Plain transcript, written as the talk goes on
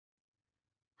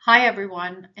Hi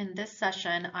everyone, in this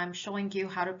session I'm showing you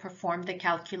how to perform the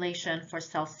calculation for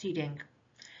cell seeding.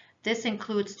 This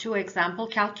includes two example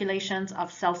calculations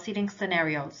of cell seeding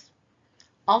scenarios.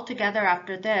 Altogether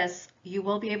after this, you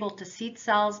will be able to seed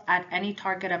cells at any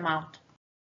target amount.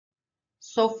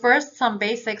 So first, some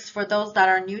basics for those that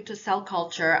are new to cell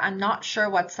culture and not sure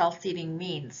what cell seeding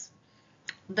means.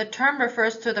 The term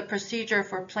refers to the procedure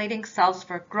for plating cells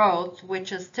for growth,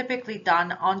 which is typically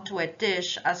done onto a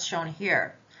dish as shown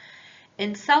here.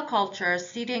 In cell culture,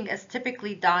 seeding is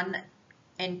typically done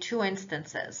in two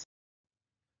instances.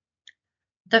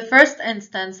 The first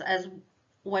instance is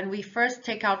when we first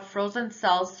take out frozen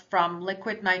cells from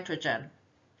liquid nitrogen.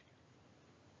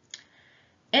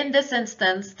 In this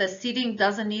instance, the seeding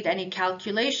doesn't need any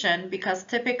calculation because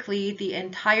typically the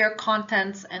entire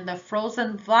contents in the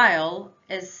frozen vial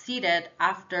is seeded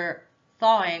after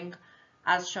thawing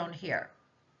as shown here.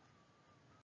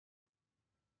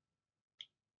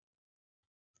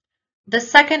 The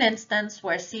second instance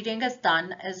where seeding is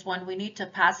done is when we need to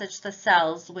passage the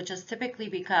cells, which is typically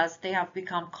because they have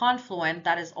become confluent,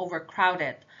 that is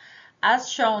overcrowded. As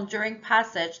shown during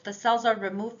passage, the cells are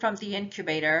removed from the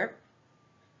incubator,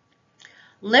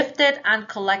 lifted and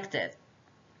collected.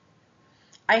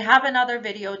 I have another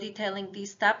video detailing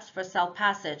these steps for cell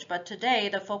passage, but today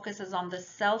the focus is on the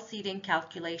cell seeding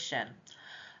calculation.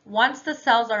 Once the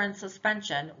cells are in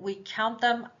suspension, we count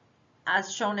them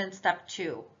as shown in step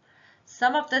 2.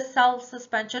 Some of the cell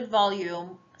suspension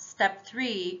volume, step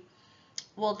 3,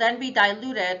 will then be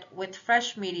diluted with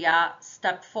fresh media,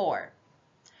 step 4.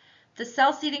 The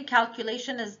cell seeding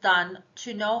calculation is done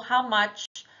to know how much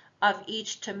of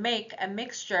each to make a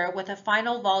mixture with a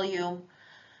final volume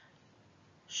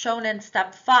shown in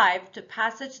step 5 to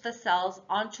passage the cells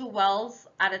onto wells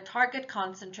at a target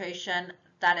concentration,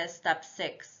 that is step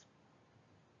 6.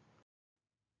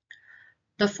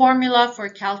 The formula for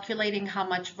calculating how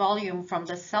much volume from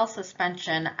the cell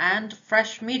suspension and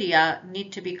fresh media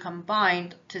need to be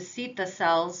combined to seed the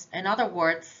cells. In other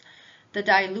words, the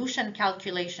dilution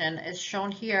calculation is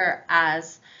shown here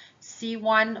as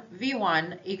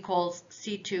C1V1 equals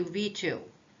C2V2,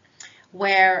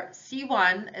 where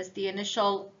C1 is the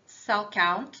initial cell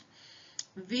count,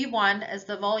 V1 is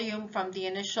the volume from the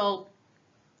initial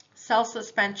cell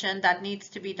suspension that needs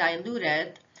to be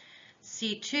diluted,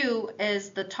 C2 is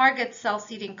the target cell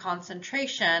seeding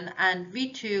concentration, and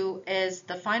V2 is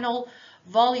the final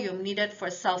volume needed for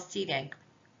cell seeding.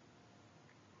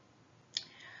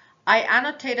 I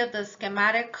annotated the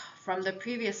schematic from the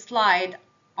previous slide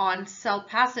on cell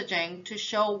passaging to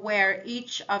show where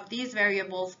each of these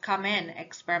variables come in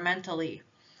experimentally.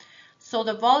 So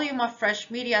the volume of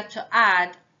fresh media to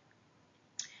add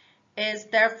is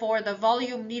therefore the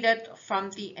volume needed from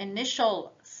the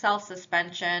initial cell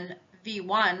suspension,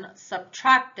 V1,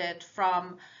 subtracted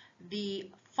from the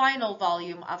final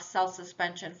volume of cell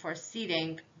suspension for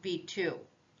seeding, V2.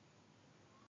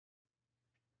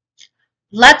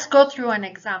 Let's go through an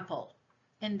example.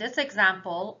 In this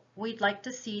example, we'd like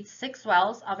to seed 6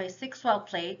 wells of a 6-well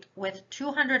plate with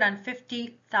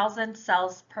 250,000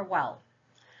 cells per well.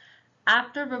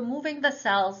 After removing the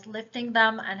cells, lifting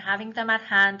them, and having them at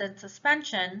hand in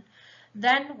suspension,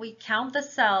 then we count the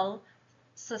cell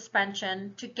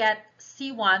suspension to get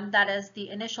C1, that is the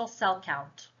initial cell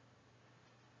count.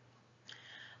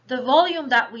 The volume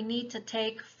that we need to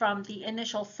take from the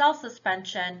initial cell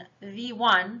suspension,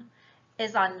 V1,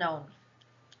 is unknown.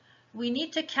 We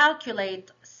need to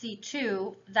calculate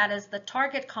C2, that is the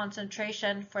target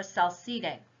concentration for cell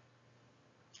seeding.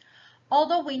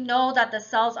 Although we know that the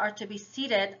cells are to be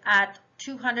seeded at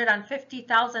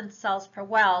 250,000 cells per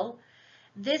well,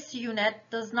 this unit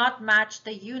does not match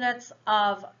the units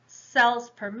of cells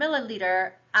per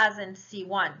milliliter as in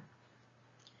C1.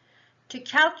 To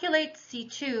calculate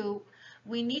C2,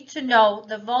 we need to know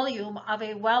the volume of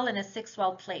a well in a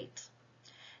 6-well plate.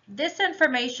 This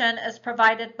information is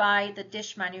provided by the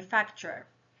dish manufacturer,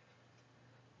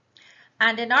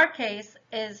 and in our case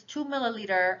is 2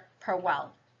 milliliter per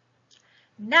well.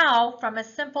 Now, from a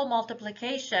simple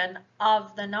multiplication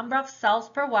of the number of cells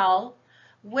per well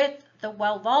with the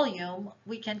well volume,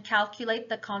 we can calculate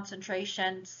the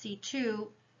concentration C2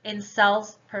 in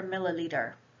cells per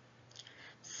milliliter.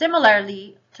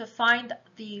 Similarly, to find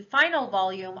the final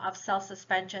volume of cell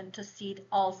suspension to seed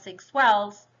all 6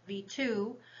 wells,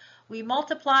 V2, we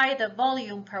multiply the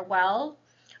volume per well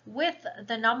with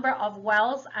the number of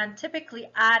wells and typically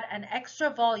add an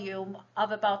extra volume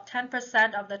of about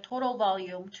 10% of the total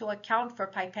volume to account for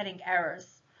pipetting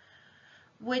errors,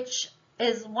 which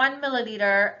is 1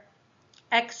 milliliter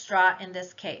extra in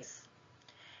this case.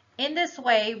 In this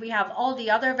way, we have all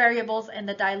the other variables in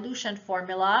the dilution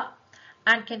formula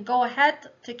and can go ahead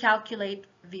to calculate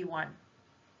V1.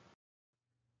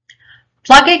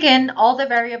 Plugging in all the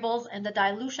variables in the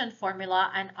dilution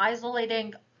formula and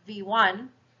isolating V1,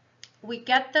 we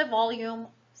get the volume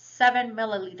 7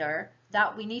 milliliter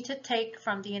that we need to take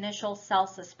from the initial cell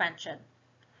suspension.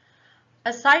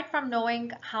 Aside from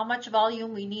knowing how much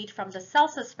volume we need from the cell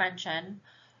suspension,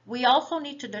 we also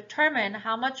need to determine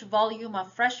how much volume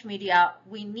of fresh media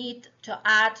we need to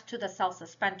add to the cell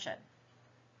suspension.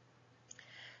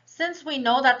 Since we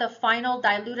know that the final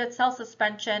diluted cell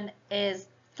suspension is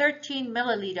 13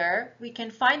 milliliter, we can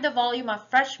find the volume of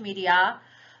fresh media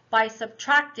by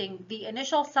subtracting the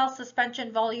initial cell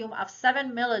suspension volume of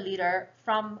 7 milliliter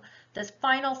from the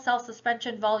final cell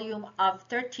suspension volume of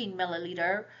 13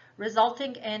 milliliter,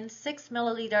 resulting in 6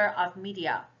 milliliter of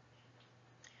media.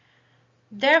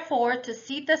 Therefore, to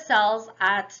seed the cells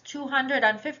at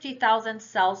 250,000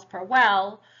 cells per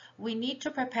well, we need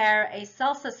to prepare a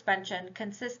cell suspension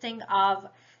consisting of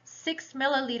 6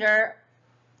 milliliter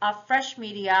of fresh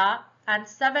media and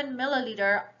 7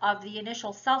 milliliter of the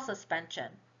initial cell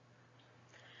suspension.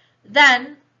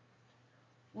 Then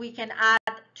we can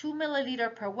add 2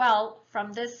 milliliter per well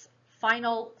from this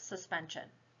final suspension.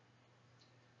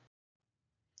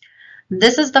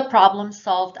 This is the problem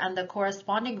solved and the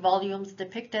corresponding volumes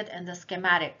depicted in the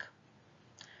schematic.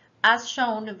 As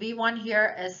shown, V1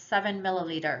 here is 7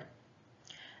 milliliter.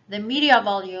 The media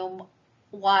volume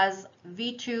was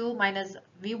V2 minus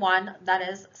V1, that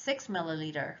is 6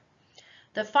 milliliter.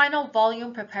 The final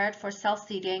volume prepared for cell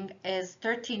seeding is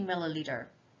 13 milliliter.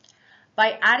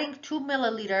 By adding 2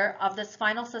 milliliter of this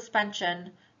final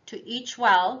suspension to each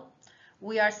well,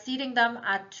 we are seeding them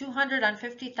at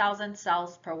 250,000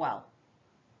 cells per well.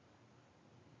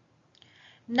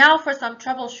 Now for some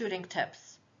troubleshooting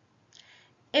tips.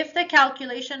 If the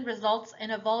calculation results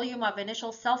in a volume of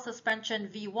initial cell suspension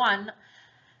V1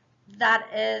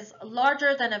 that is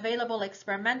larger than available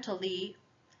experimentally,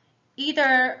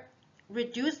 either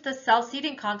reduce the cell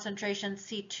seeding concentration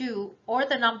C2 or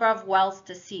the number of wells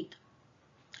to seed.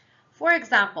 For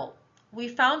example, we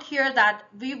found here that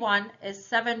V1 is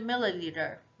 7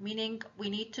 milliliter, meaning we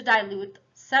need to dilute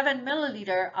 7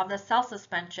 milliliter of the cell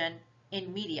suspension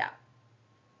in media.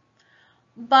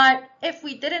 But if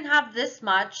we didn't have this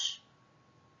much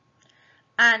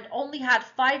and only had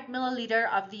 5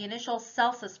 milliliter of the initial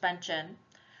cell suspension,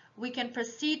 we can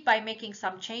proceed by making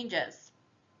some changes.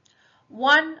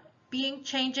 One being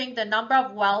changing the number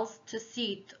of wells to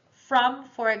seed from,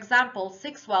 for example,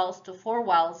 6 wells to 4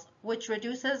 wells, which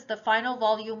reduces the final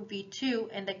volume V2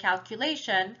 in the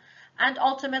calculation and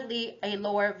ultimately a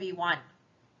lower V1.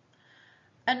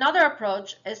 Another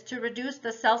approach is to reduce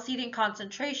the cell seeding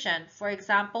concentration, for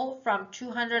example, from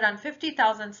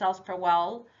 250,000 cells per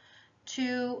well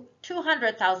to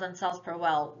 200,000 cells per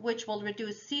well, which will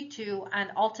reduce C2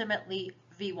 and ultimately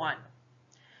V1.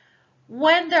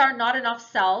 When there are not enough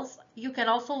cells, you can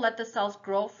also let the cells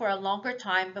grow for a longer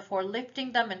time before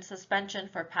lifting them in suspension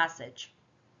for passage.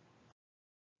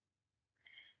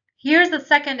 Here's the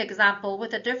second example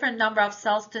with a different number of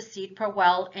cells to seed per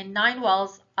well in 9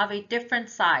 wells of a different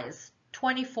size,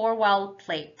 24 well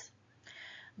plate.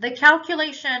 The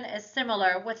calculation is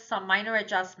similar with some minor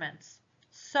adjustments.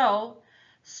 So,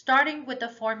 starting with the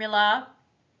formula,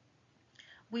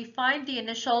 we find the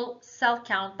initial cell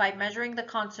count by measuring the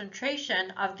concentration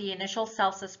of the initial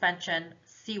cell suspension,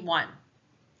 C1.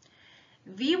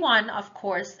 V1, of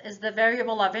course, is the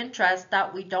variable of interest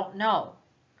that we don't know.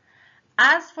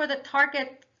 As for the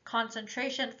target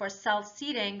concentration for cell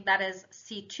seeding, that is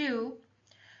C2,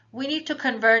 we need to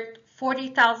convert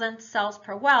 40,000 cells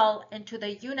per well into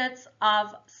the units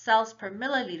of cells per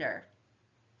milliliter.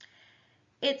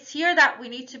 It's here that we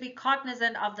need to be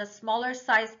cognizant of the smaller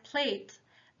size plate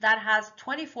that has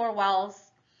 24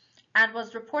 wells and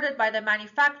was reported by the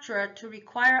manufacturer to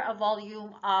require a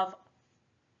volume of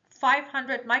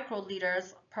 500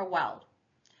 microliters per well.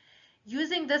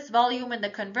 Using this volume in the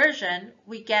conversion,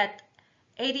 we get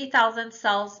 80,000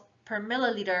 cells per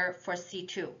milliliter for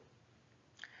C2.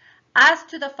 As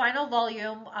to the final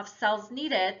volume of cells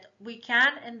needed, we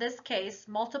can, in this case,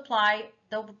 multiply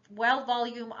the well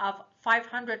volume of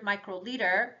 500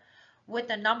 microliter with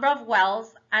the number of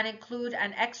wells and include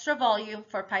an extra volume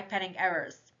for pipetting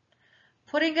errors.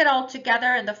 Putting it all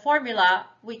together in the formula,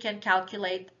 we can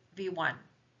calculate V1.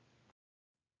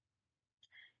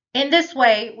 In this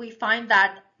way, we find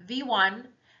that V1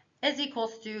 is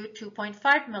equals to 2.5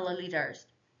 milliliters.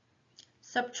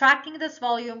 Subtracting this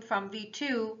volume from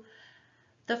V2,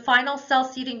 the final cell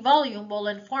seeding volume will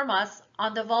inform us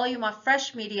on the volume of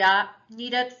fresh media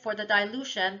needed for the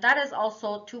dilution, that is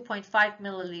also 2.5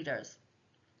 milliliters.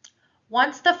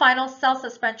 Once the final cell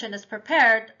suspension is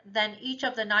prepared, then each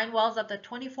of the 9 wells of the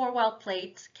 24 well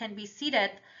plate can be seeded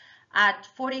at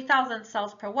 40,000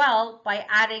 cells per well by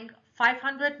adding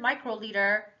 500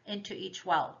 microliter into each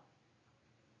well.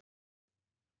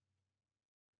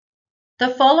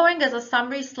 The following is a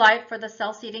summary slide for the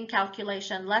cell seeding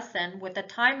calculation lesson with a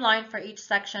timeline for each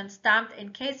section stamped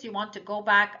in case you want to go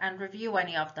back and review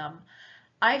any of them.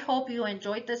 I hope you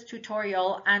enjoyed this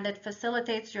tutorial and it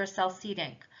facilitates your cell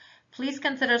seeding. Please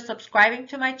consider subscribing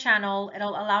to my channel. It'll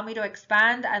allow me to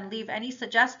expand and leave any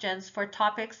suggestions for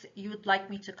topics you'd like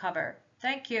me to cover.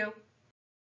 Thank you.